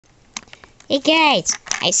Hey guys,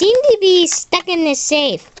 I seem to be stuck in this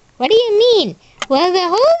safe. What do you mean? Well, the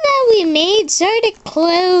hole that we made sort of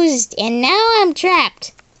closed, and now I'm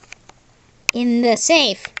trapped in the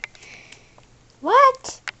safe.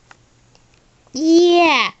 What?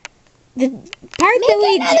 Yeah. The part that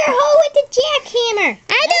we... Make another hole with the jackhammer.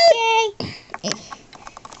 I don't... Okay.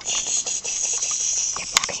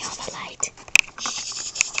 They're blocking all the light.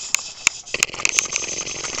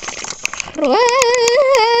 Whoa!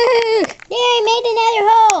 There, I made another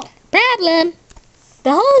hole. Problem.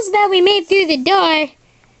 The holes that we made through the door,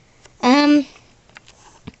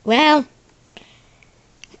 well,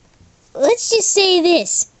 let's just say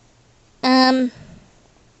this. The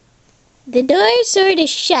door sort of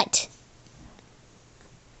shut.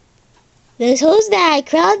 Those holes that I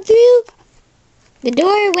crawled through, the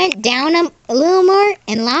door went down a little more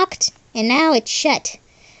and locked, and now it's shut.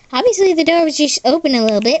 Obviously, the door was just open a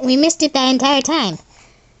little bit, and we missed it the entire time.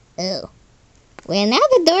 Oh. Well, now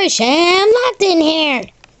the door's shut, and I'm locked in here.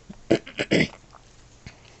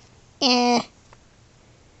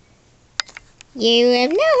 You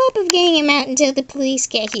have no hope of getting him out until the police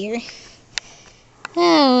get here.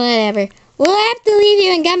 Oh, whatever. We'll have to leave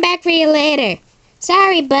you and come back for you later.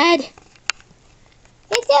 Sorry, bud.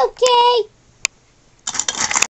 It's okay.